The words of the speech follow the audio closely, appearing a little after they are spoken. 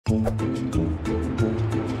Huge,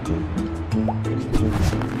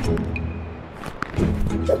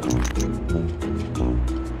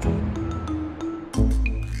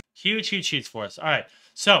 huge, huge for us. All right,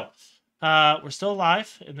 so we're still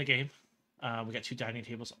alive in the game. We got 2 dining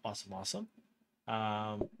tables. Awesome, awesome.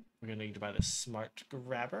 We're gonna need to buy the smart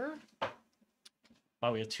grabber.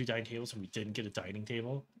 Oh, we have 2 dining tables and we didn't get a dining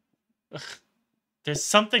table. Ugh. There's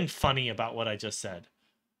something funny about what I just said.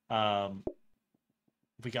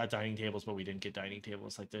 We got dining tables, but we didn't get dining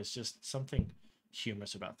tables. Like, there's just something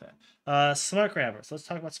humorous about that. Smart grabbers. Let's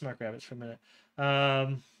talk about smart grabbers for a minute.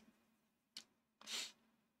 I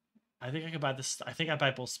think I could buy this. I think I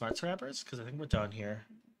buy both smart grabbers because I think we're done here,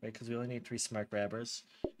 right? Because we only need 3 smart grabbers.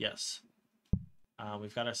 Yes.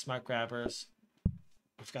 We've got our smart grabbers.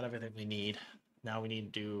 We've got everything we need. Now we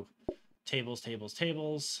need to do tables, tables,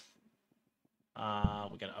 tables.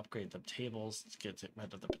 We gotta upgrade the tables to get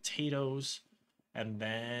rid of the potatoes, and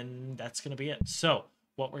then that's gonna be it. So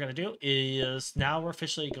what we're gonna do is now we're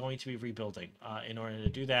officially going to be rebuilding. In order to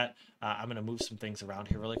do that, I'm gonna move some things around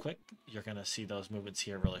here really quick. You're gonna see those movements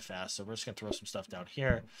here really fast. So we're just gonna throw some stuff down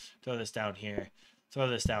here, throw this down here, throw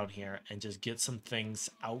this down here, and just get some things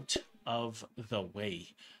out of the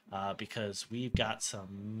way, because we've got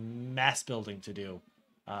some mass building to do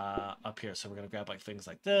up here. So we're gonna grab like things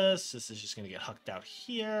like this. This is just gonna get hucked out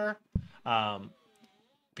here,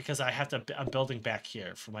 because I'm building back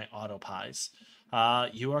here for my auto pies.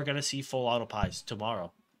 You are gonna see full auto pies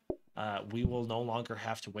tomorrow. We will no longer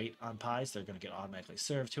have to wait on pies. They're gonna get automatically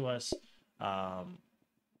served to us.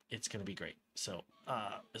 It's gonna be great. So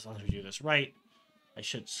as long as we do this right, I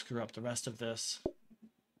should screw up the rest of this.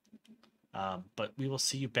 But we will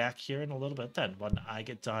see you back here in a little bit then when I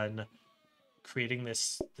get done creating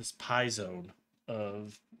this pie zone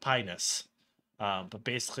of pie-ness. But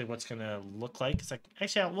basically what's going to look like is like,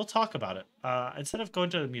 actually, we'll talk about it. Instead of going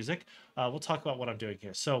to the music, we'll talk about what I'm doing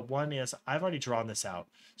here. So one is I've already drawn this out.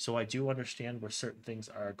 So I do understand where certain things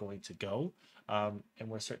are going to go, and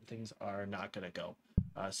where certain things are not going to go.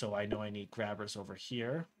 So I know I need grabbers over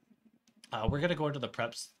here. We're going to go into the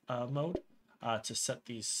preps mode to set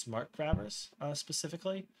these smart grabbers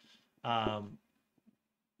specifically.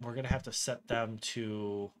 We're going to have to set them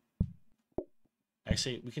to...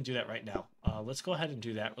 Actually, we can do that right now. Let's go ahead and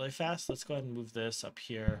do that really fast. Let's go ahead and move this up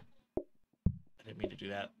here. I didn't mean to do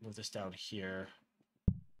that. Move this down here.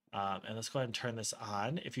 And let's go ahead and turn this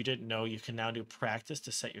on. If you didn't know, you can now do practice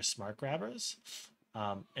to set your smart grabbers.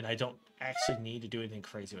 And I don't actually need to do anything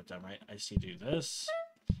crazy with them, right? I just need to do this.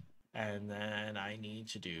 And then I need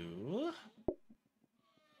to do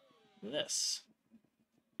this.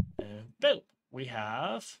 And boom. We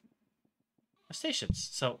have stations.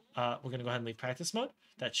 So we're going to go ahead and leave practice mode.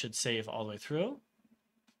 That should save all the way through.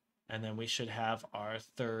 And then we should have our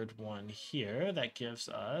third one here that gives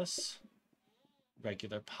us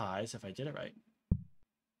regular pies, if I did it right.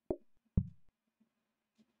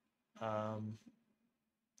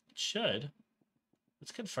 It should.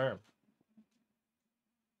 Let's confirm.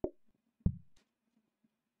 I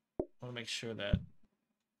want to make sure that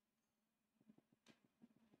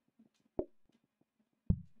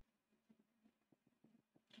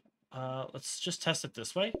let's just test it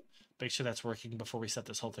this way. Make sure that's working before we set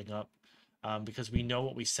this whole thing up, because we know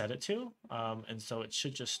what we set it to, and so it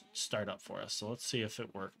should just start up for us. So let's see if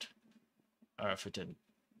it worked, or if it didn't.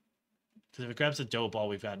 Because if it grabs a dough ball,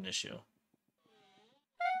 we've got an issue.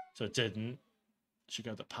 So it didn't. It should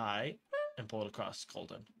grab the pie and pull it across.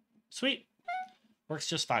 Golden. Sweet. Works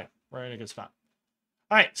just fine. We're in a good spot.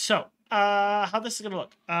 All right, so how this is going to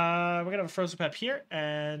look. We're going to have a frozen prep here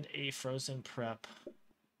and a frozen prep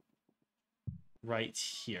right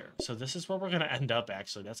here. So this is where we're going to end up,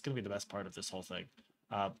 actually. That's going to be the best part of this whole thing.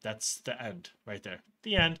 That's the end right there.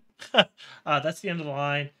 The end. That's the end of the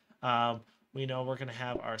line. We know we're going to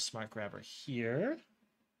have our smart grabber here.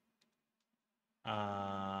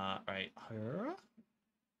 Right here.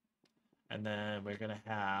 And then we're going to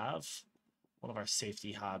have one of our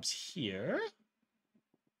safety hobs here.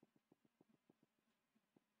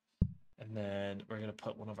 And then we're going to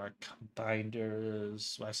put one of our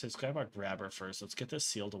binders. Well, actually, let's grab our grabber first. Let's get this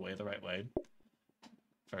sealed away the right way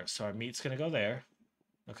first. So our meat's going to go there.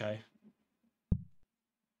 Okay.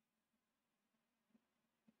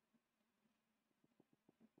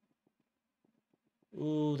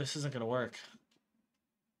 Ooh, this isn't going to work.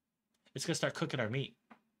 It's going to start cooking our meat.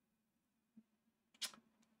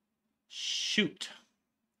 Shoot.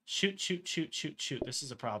 Shoot, shoot, shoot, shoot, shoot. This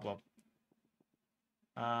is a problem.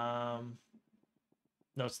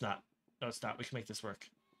 No, it's not. No, it's not. We can make this work.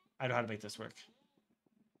 I know how to make this work.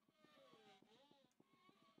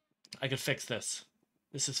 I could fix this.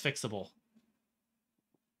 This is fixable.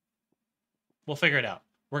 We'll figure it out.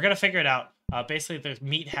 We're gonna figure it out. Basically, the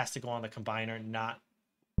meat has to go on the combiner, not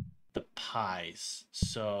the pies.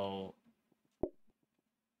 So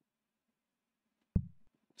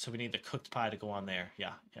we need the cooked pie to go on there.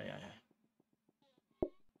 Yeah.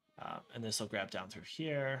 And this will grab down through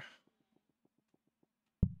here.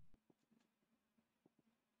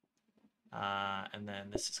 And then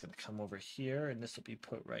this is going to come over here, and this will be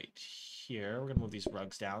put right here. We're going to move these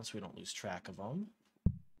rugs down so we don't lose track of them.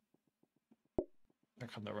 There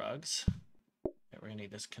come the rugs. Okay, we're going to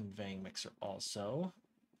need this conveying mixer also,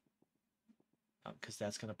 because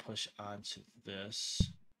that's going to push onto this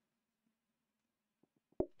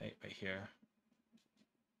right here.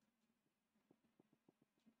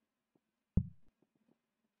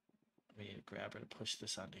 We need a grabber to push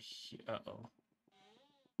this onto here. Uh-oh.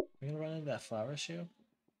 We're going to run into that flour issue?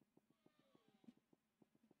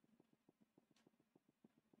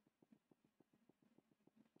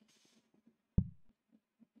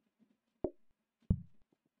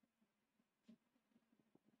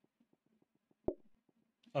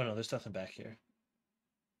 Oh no, there's nothing back here.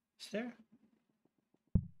 Is there?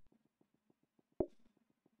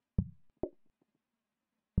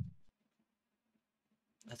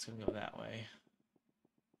 That's going to go that way.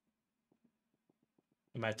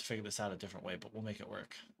 We might have to figure this out a different way, but we'll make it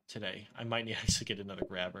work today. I might need to actually get another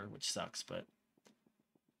grabber, which sucks, but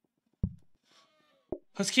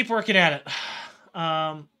let's keep working at it.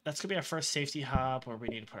 That's going to be our first safety hop, where we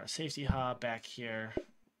need to put our safety hop back here.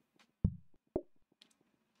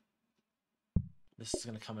 This is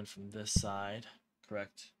going to come in from this side,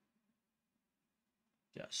 correct?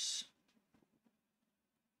 Yes.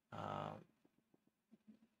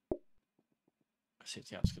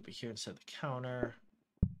 Safety hop's going to be here instead of the counter.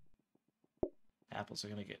 Apples are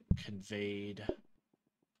going to get conveyed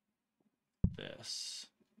this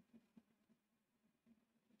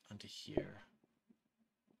onto here.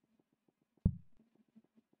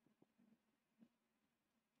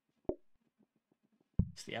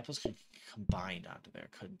 So the apples could combine onto there,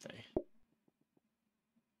 couldn't they?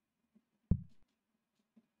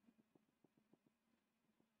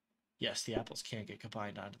 Yes, the apples can get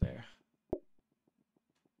combined onto there.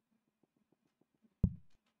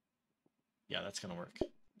 Yeah, that's going to work.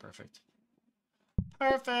 Perfect.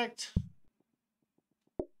 Perfect.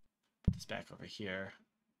 Put this back over here.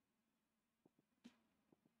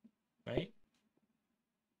 Right?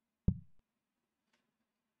 I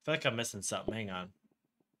feel like I'm missing something. Hang on.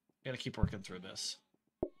 I gotta keep working through this.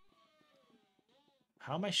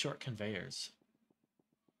 How am I short conveyors?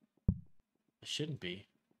 It shouldn't be.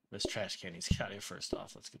 This trash can needs to get out of here first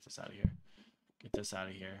off. Let's get this out of here. Get this out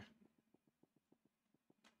of here.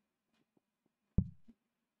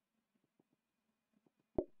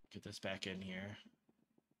 Get this back in here.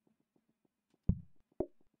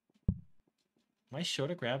 Am I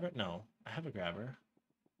short a grabber? No, I have a grabber.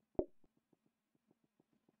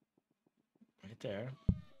 Right there.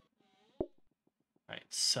 Alright,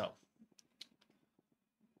 so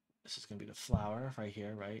this is going to be the flour right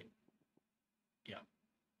here, right? Yeah.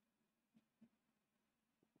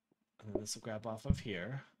 And then this will grab off of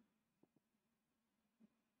here.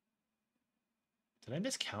 Did I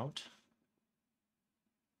miscount?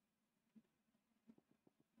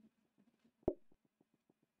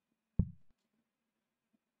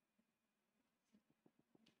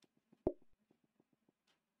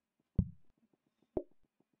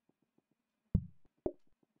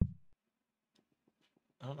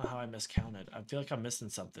 I don't know how I miscounted. I feel like I'm missing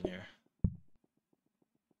something here.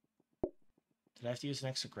 Did I have to use an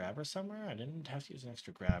extra grabber somewhere? I didn't have to use an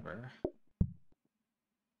extra grabber.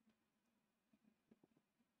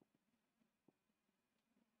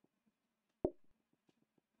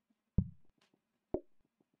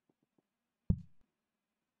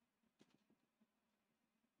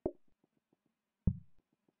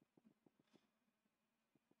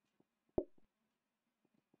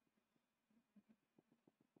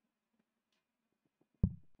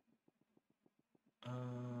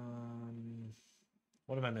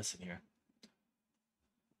 What am I missing here?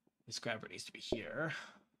 This grabber needs to be here.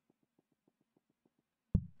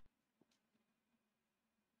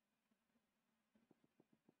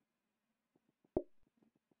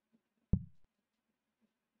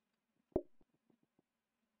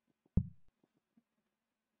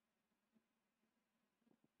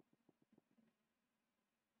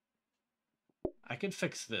 I can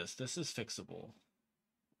fix this. This is fixable.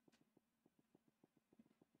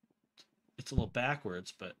 It's a little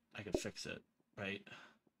backwards, but I can fix it, right?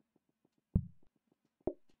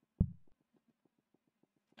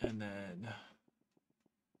 And then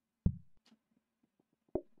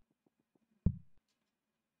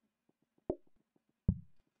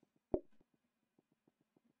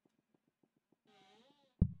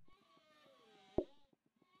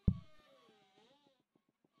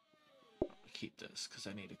heat this because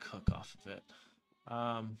I need to cook off of it.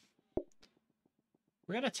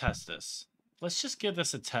 We're gonna test this. Let's just give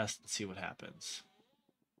this a test and see what happens.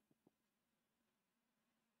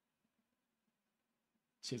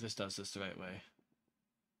 See if this does this the right way.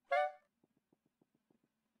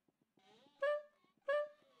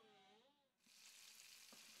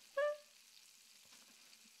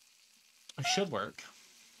 It should work.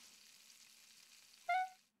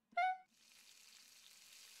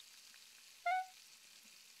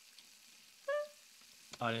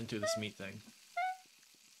 Oh, I didn't do this meat thing.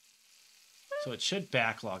 So it should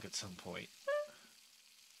backlog at some point.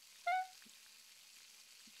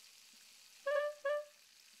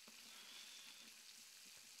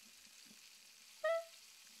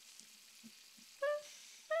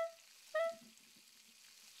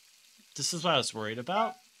 This is what I was worried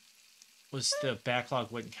about, was the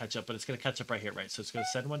backlog wouldn't catch up, but it's going to catch up right here, right? So it's going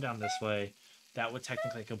to send one down this way. That would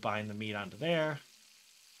technically combine the meat onto there,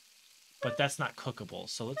 but that's not cookable.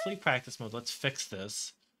 So let's leave practice mode. Let's fix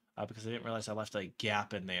this because I didn't realize I left a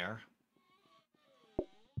gap in there.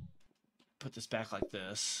 Put this back like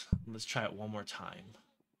this. Let's try it one more time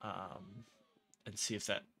and see if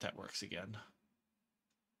that works again.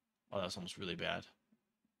 Oh, that was almost really bad.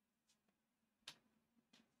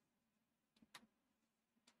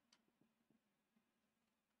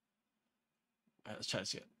 All right, let's try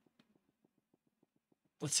this again.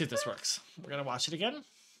 Let's see if this works. We're going to watch it again.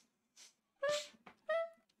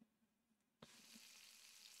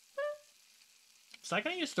 Was I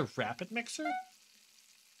going to use the rapid mixer?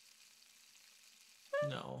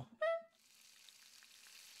 No.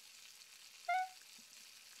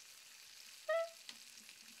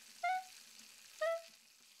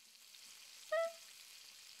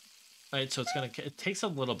 All right, so it takes a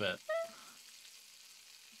little bit.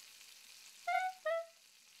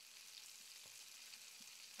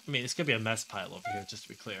 I mean, it's going to be a mess pile over here, just to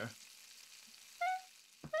be clear.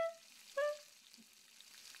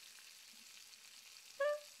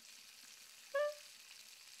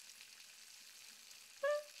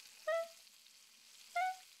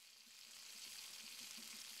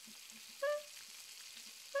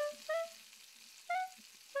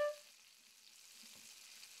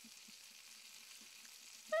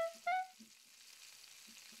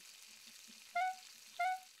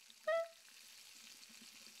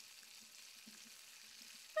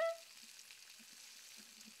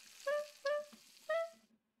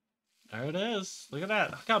 There it is. Look at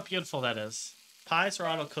that. Look how beautiful that is. Pies are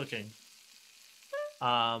auto cooking.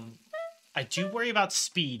 I do worry about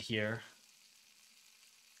speed here.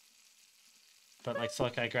 But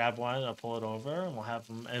so I grab one, I'll pull it over, and we'll have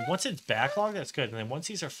them. And once it's backlogged, that's good. And then once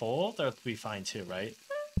these are full, they'll be fine too, right?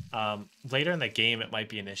 Later in the game, it might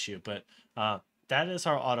be an issue, but that is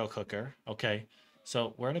our auto cooker. Okay,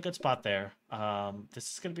 so we're in a good spot there.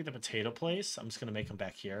 This is gonna be the potato place. I'm just gonna make them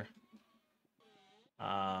back here.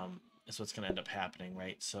 Is what's going to end up happening,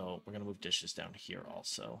 right? So we're going to move dishes down here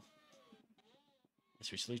also. So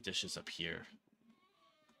we should leave dishes up here.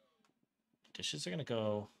 Dishes are going to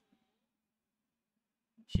go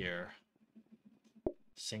here.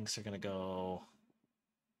 Sinks are going to go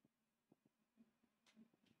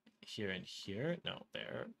here and here. No,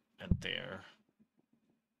 there and there.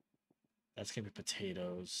 That's going to be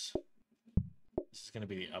potatoes. This is going to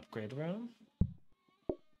be the upgrade room.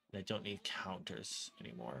 And I don't need counters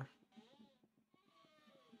anymore.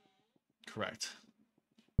 Correct.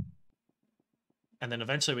 And then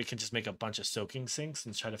eventually we can just make a bunch of soaking sinks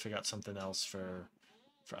and try to figure out something else for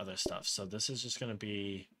other stuff. So this is just going to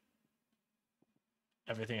be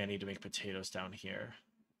everything I need to make potatoes down here.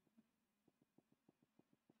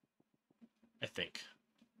 I think.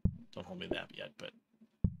 Don't hold me to that yet, but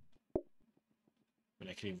I mean,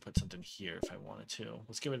 I could even put something here if I wanted to.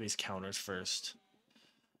 Let's get rid of these counters first.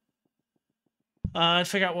 And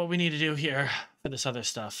figure out what we need to do here for this other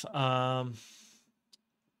stuff. Let's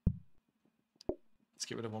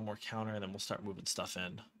get rid of one more counter, and then we'll start moving stuff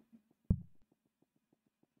in.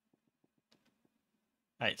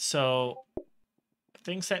 All right, so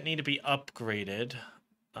things that need to be upgraded.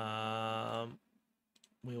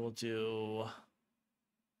 We will do...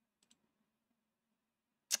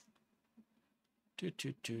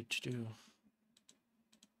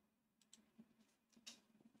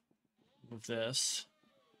 Move this.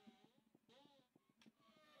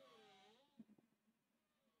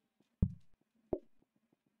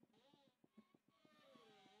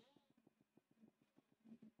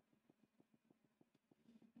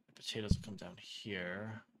 The potatoes will come down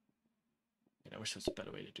here. I wish there was a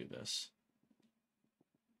better way to do this.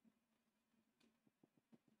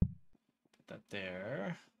 Put that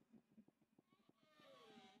there.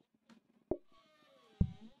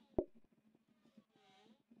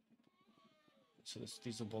 So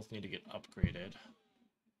these will both need to get upgraded.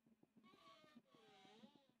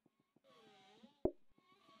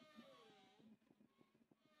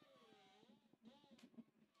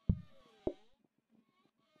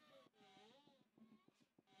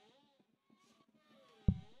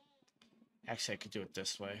 Actually, I could do it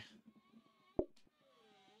this way.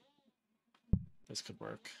 This could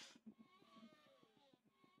work.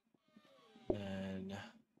 And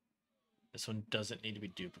this one doesn't need to be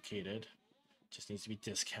duplicated. Just needs to be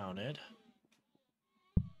discounted.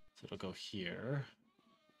 So it'll go here.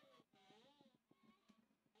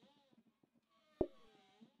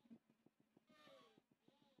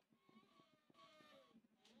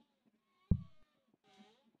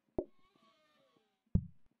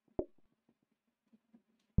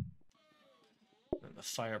 And the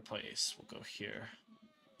fireplace will go here.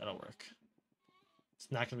 That'll work. It's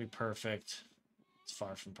not going to be perfect. It's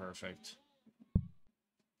far from perfect.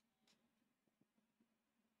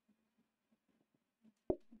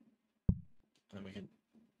 And then we can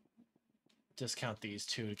discount these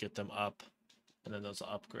two to get them up, and then those will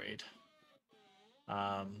upgrade.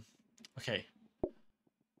 Okay.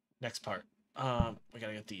 Next part. We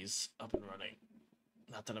gotta get these up and running.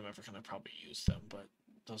 Not that I'm ever gonna probably use them, but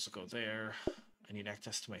those will go there. I need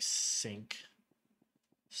access to my sink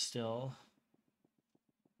still.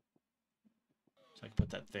 So I can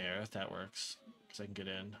put that there if that works. Because I can get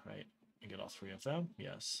in, right? And get all three of them.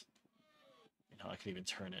 Yes. You know, I could even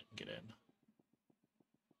turn it and get in.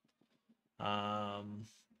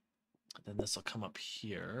 Then this will come up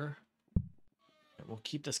here. And we'll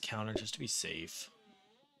keep this counter just to be safe.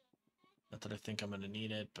 Not that I think I'm going to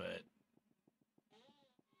need it, but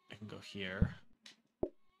I can go here.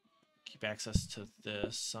 Keep access to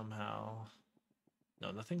this somehow.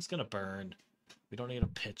 No, nothing's going to burn. We don't need to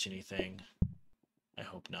pitch anything. I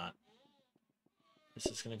hope not. This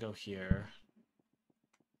is going to go here.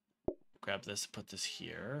 Grab this, put this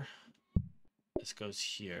here. This goes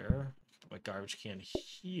here. Put my garbage can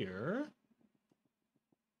here.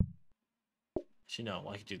 Actually, no,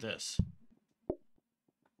 well, I could do this.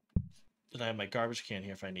 Then I have my garbage can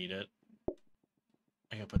here if I need it.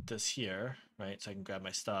 I can put this here, right? So I can grab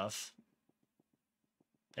my stuff.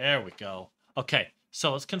 There we go. Okay,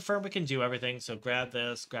 so let's confirm we can do everything. So grab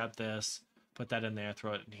this, put that in there,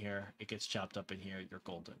 throw it in here. It gets chopped up in here. You're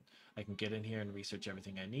golden. I can get in here and research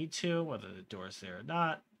everything I need to, whether the door's there or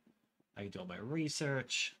not. I can do all my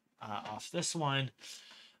research off this one.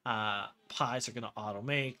 Pies are going to auto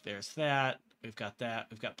make. There's that. We've got that.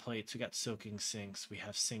 We've got plates. We've got soaking sinks. We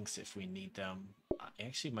have sinks if we need them. I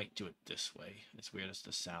actually might do it this way, as weird as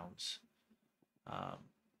this sounds.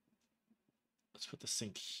 Let's put the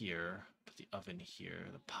sink here. Put the oven here.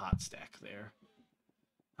 The pot stack there.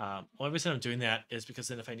 Only reason I'm doing that is because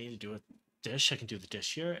then if I need to do a dish, I can do the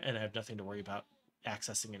dish here, and I have nothing to worry about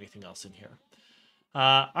accessing anything else in here.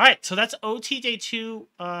 All right, so that's OT day 2.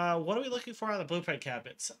 What are we looking for on the blueprint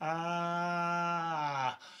cabinets? What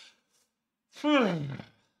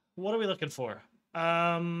are we looking for?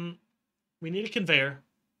 We need a conveyor.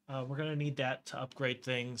 We're gonna need that to upgrade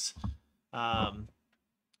things.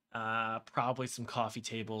 Probably some coffee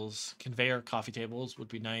tables. Conveyor coffee tables would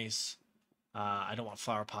be nice. I don't want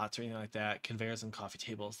flower pots or anything like that. Conveyors and coffee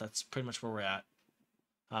tables. That's pretty much where we're at.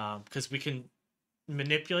 Because we can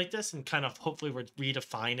manipulate this and kind of hopefully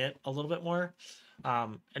redefine it a little bit more,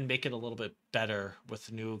 and make it a little bit better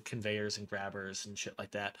with new conveyors and grabbers and shit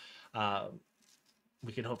like that.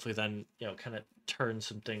 We can hopefully then, you know, kind of turn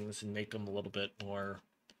some things and make them a little bit more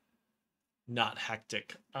not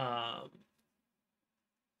hectic. And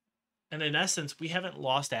in essence, we haven't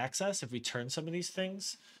lost access. If we turn some of these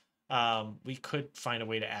things, we could find a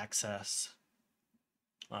way to access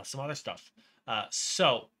some other stuff.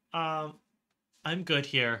 So I'm good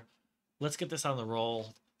here. Let's get this on the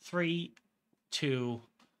roll. 3, 2,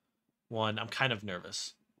 1. I'm kind of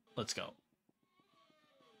nervous. Let's go.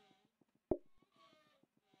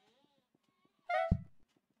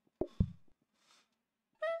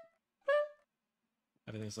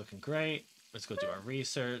 Everything's looking great. Let's go do our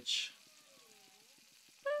research.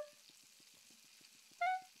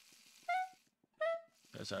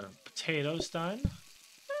 There's our potatoes done.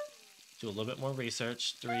 Do a little bit more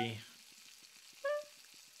research. 3,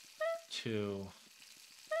 2,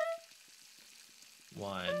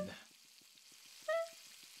 1.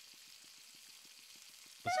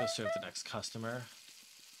 Let's go serve the next customer.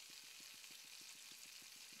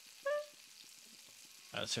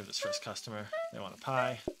 Let's serve this first customer. They want a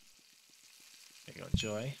pie. There you go,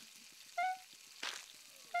 enjoy.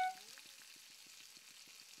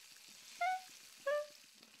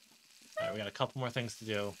 Alright, we got a couple more things to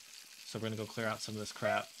do. So we're gonna go clear out some of this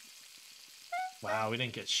crap. Wow, we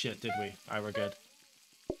didn't get shit, did we? All right, we're good.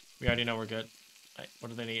 We already know we're good. All right, what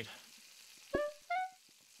do they need?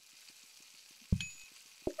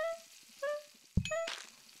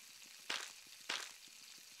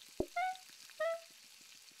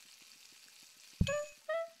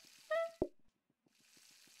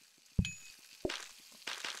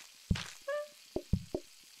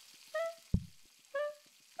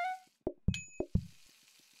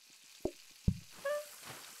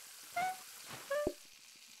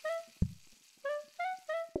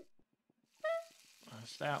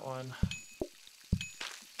 There's that one.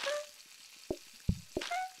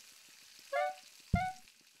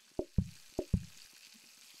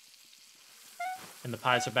 And the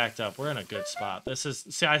pies are backed up. We're in a good spot. This is...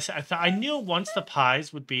 See, I knew once the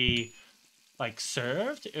pies would be, like,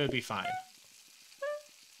 served, it would be fine.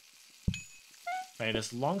 Right,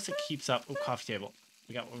 as long as it keeps up... Oh, coffee table.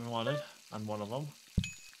 We got what we wanted on one of them.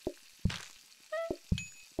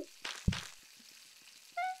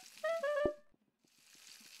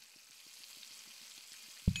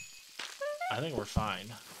 I think we're fine.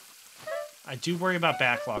 I do worry about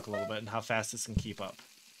backlog a little bit and how fast this can keep up.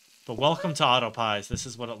 But welcome to auto pies. This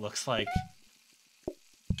is what it looks like.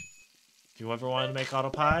 If you ever wanted to make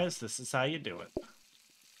auto pies, this is how you do it.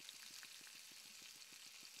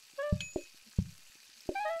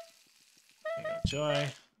 There you go, Joy.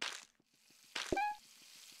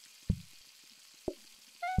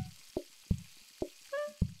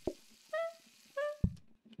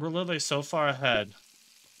 We're literally so far ahead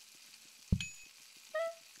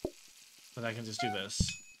that I can just do this.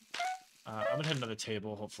 I'm gonna hit another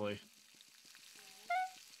table, hopefully.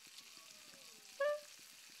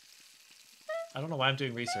 I don't know why I'm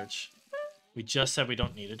doing research. We just said we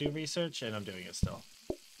don't need to do research, and I'm doing it still.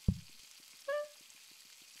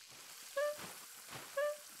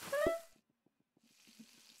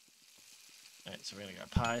 Alright, so we're gonna get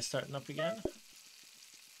pies starting up again.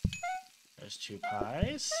 There's 2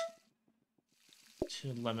 pies.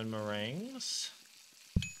 2 lemon meringues.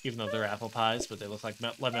 Even though they're apple pies, but they look like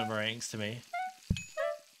lemon meringues to me.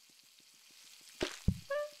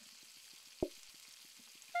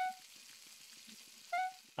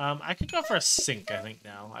 I could go for a sink, I think,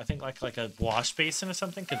 now. I think like a wash basin or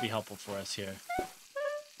something could be helpful for us here.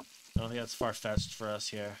 I don't think that's far-fetched for us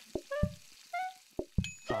here.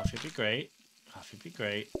 Coffee would be great. Coffee would be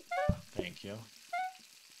great. Thank you.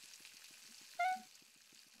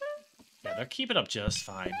 Yeah, they're keeping up just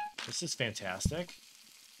fine. This is fantastic.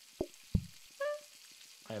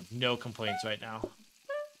 I have no complaints right now.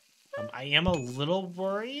 I am a little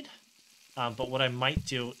worried, but what I might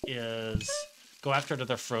do is go after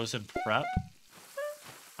another frozen prep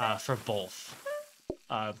for both.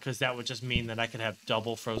 Because that would just mean that I could have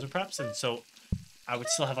double frozen preps, and so I would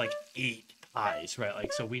still have like 8 pies, right?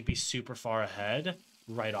 Like, so we'd be super far ahead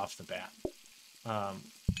right off the bat. And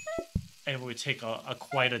it would take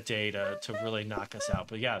quite a day to really knock us out.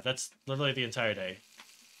 But yeah, that's literally the entire day.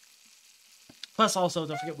 Plus, also,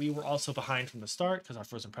 don't forget, we were also behind from the start because our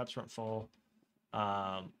frozen preps weren't full.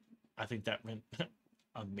 I think that went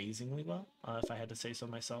amazingly well, if I had to say so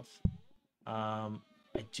myself. I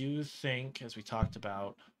do think, as we talked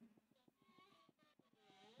about,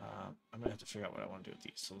 I'm going to have to figure out what I want to do with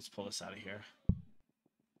these. So let's pull this out of here.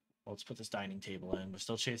 Well, let's put this dining table in. We're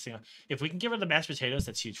still chasing. If we can get rid of the mashed potatoes,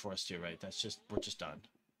 that's huge for us too, right? That's just, we're just done.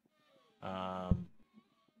 How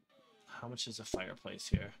much is a fireplace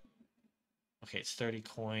here? Okay, it's 30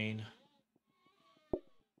 coin.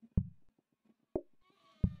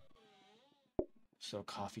 So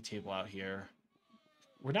coffee table out here.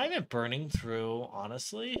 We're not even burning through,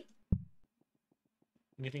 honestly,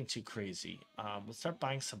 anything too crazy. Let's start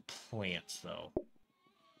buying some plants, though.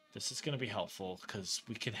 This is going to be helpful because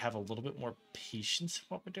we can have a little bit more patience in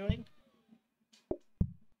what we're doing.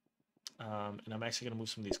 And I'm actually going to move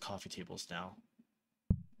some of these coffee tables now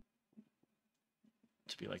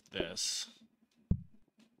to be like this.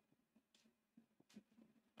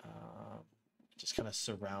 Just kind of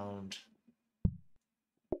surround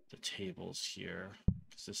the tables here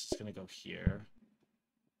because this is going to go here.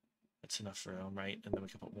 That's enough room, right? And then we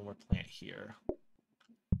can put one more plant here.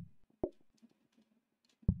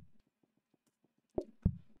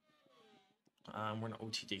 We're in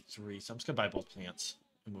OTD 3, so I'm just gonna buy both plants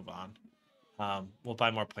and move on. We'll buy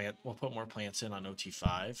more plant. We'll put more plants in on OT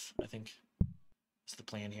 5. I think that's the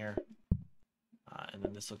plan here. And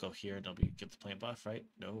then this will go here, and it'll be give the plant buff, right?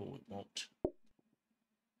 No, it won't.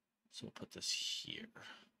 So we'll put this here.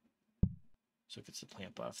 So it gets the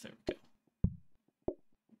plant buff. There we go.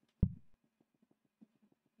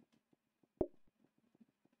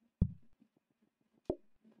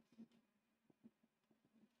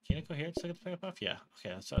 Can't it go here to get the plant buff? Yeah.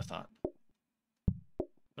 Okay, that's what I thought.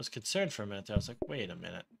 I was concerned for a minute there. I was like, wait a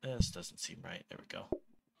minute. This doesn't seem right. There we go.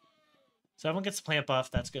 So everyone gets the plant buff.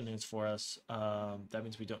 That's good news for us. That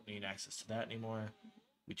means we don't need access to that anymore.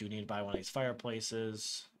 We do need to buy one of these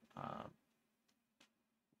fireplaces.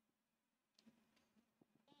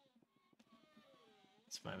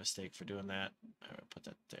 It's my mistake for doing that. I'm going to put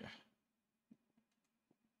that there.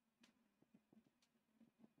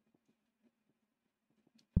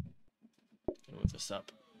 Move this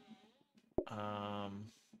up.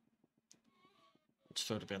 Let's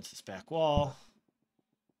throw it against this back wall.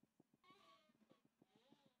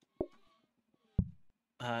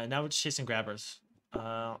 Now we're just chasing grabbers.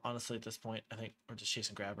 Honestly, at this point, I think we're just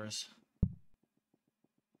chasing grabbers.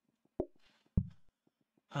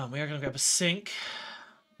 We are going to grab a sink.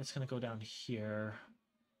 It's going to go down here.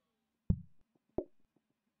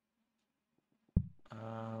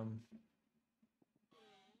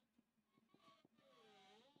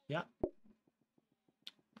 Yeah.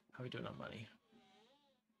 How are we doing on money?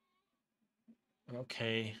 We're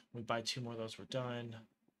okay. We buy 2 more of those, we're done.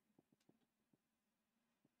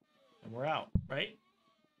 And we're out, right?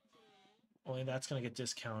 Only that's going to get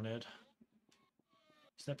discounted.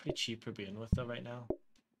 Is that pretty cheap for being with, though, right now?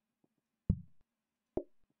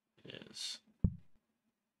 It is.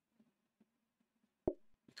 We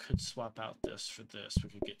could swap out this for this. We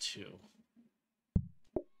could get 2.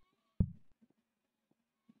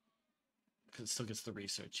 Because it still gets the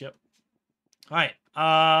research. Yep. All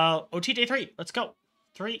right. OT day 3. Let's go.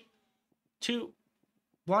 3, 2,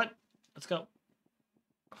 1. Let's go.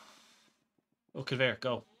 Oh, conveyor.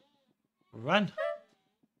 Go. Run.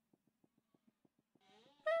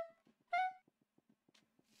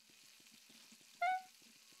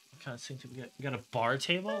 What kind of thing did we get? We got a bar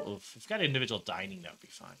table? Oof. If we got individual dining, that would be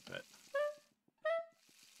fine, but...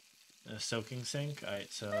 A soaking sink?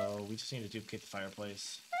 Alright, so we just need to duplicate the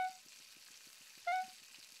fireplace.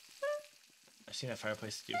 I've seen that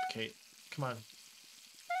fireplace duplicate. Come on.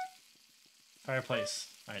 Fireplace.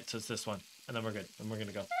 Alright, so it's this one. And then we're good. And we're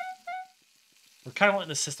gonna go. We're kind of letting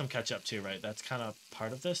the system catch up too, right? That's kind of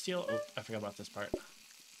part of this deal. Oh, I forgot about this part.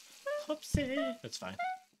 Whoopsie. That's fine.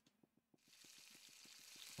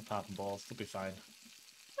 We'll pop them both. We'll be fine.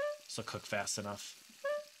 This will cook fast enough.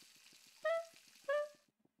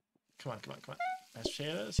 Come on, come on, come on. Mashed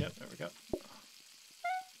potatoes. Yep, there we go.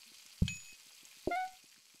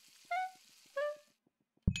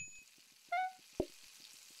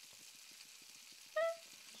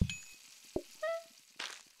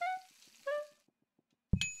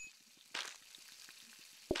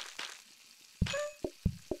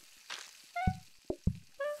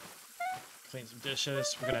 Clean some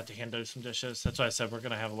dishes. We're gonna have to hand out some dishes. That's why I said we're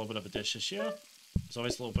gonna have a little bit of a dish issue. I was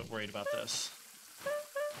always a little bit worried about this.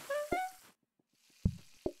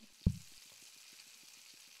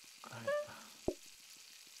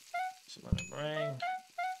 So lemon meringue.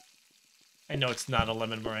 I know it's not a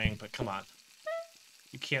lemon meringue, but come on.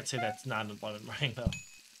 You can't say that's not a lemon meringue though.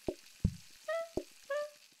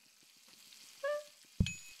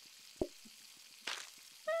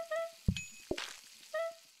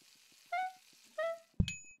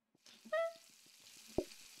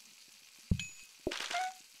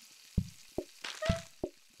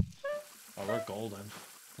 Oh, we're golden.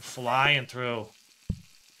 We're flying through.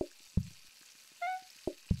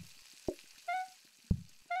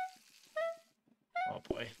 Oh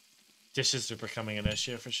boy. Dishes are becoming an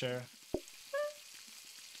issue for sure.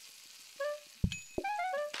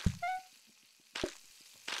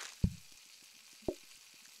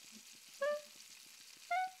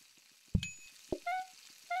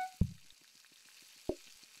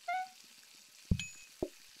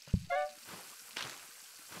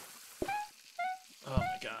 Oh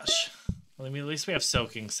my gosh. Well, I mean, at least we have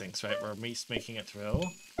soaking sinks, right? We're at least making it through.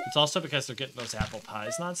 It's also because they're getting those apple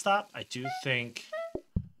pies nonstop. I do think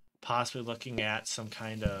possibly looking at some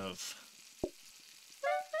kind of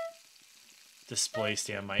display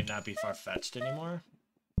stand might not be far-fetched anymore.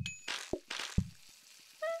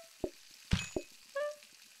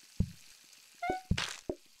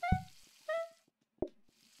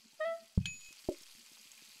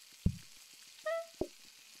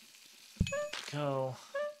 Go.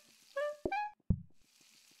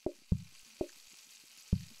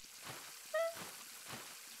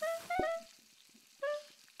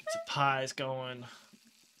 Get some pies going.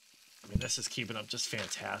 I mean, this is keeping up just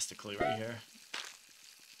fantastically right here.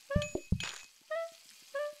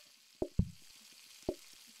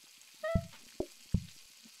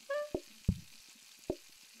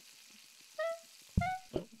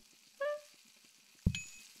 Oh.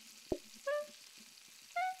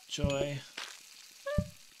 Joy.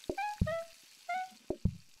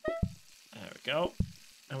 we go.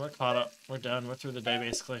 And we're caught up. We're done. We're through the day,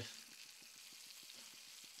 basically.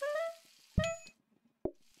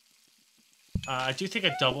 I do think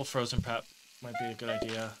a double frozen prep might be a good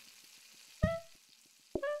idea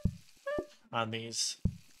on these.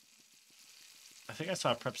 I think I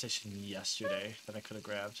saw a prep station yesterday that I could have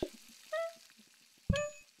grabbed.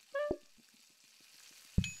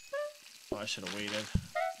 Oh, I should have waited.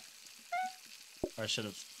 Or I should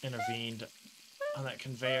have intervened on that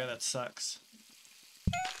conveyor. That sucks.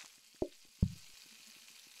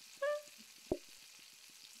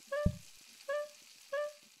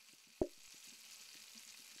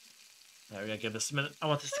 Alright, we gotta give this a minute. I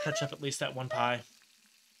want this to catch up at least that one pie.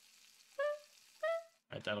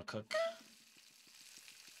 Alright, that'll cook.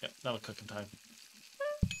 Yep, that'll cook in time.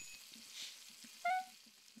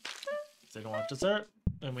 If they don't want dessert,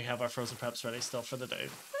 then we have our frozen preps ready still for the day.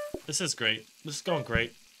 This is great. This is going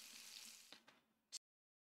great.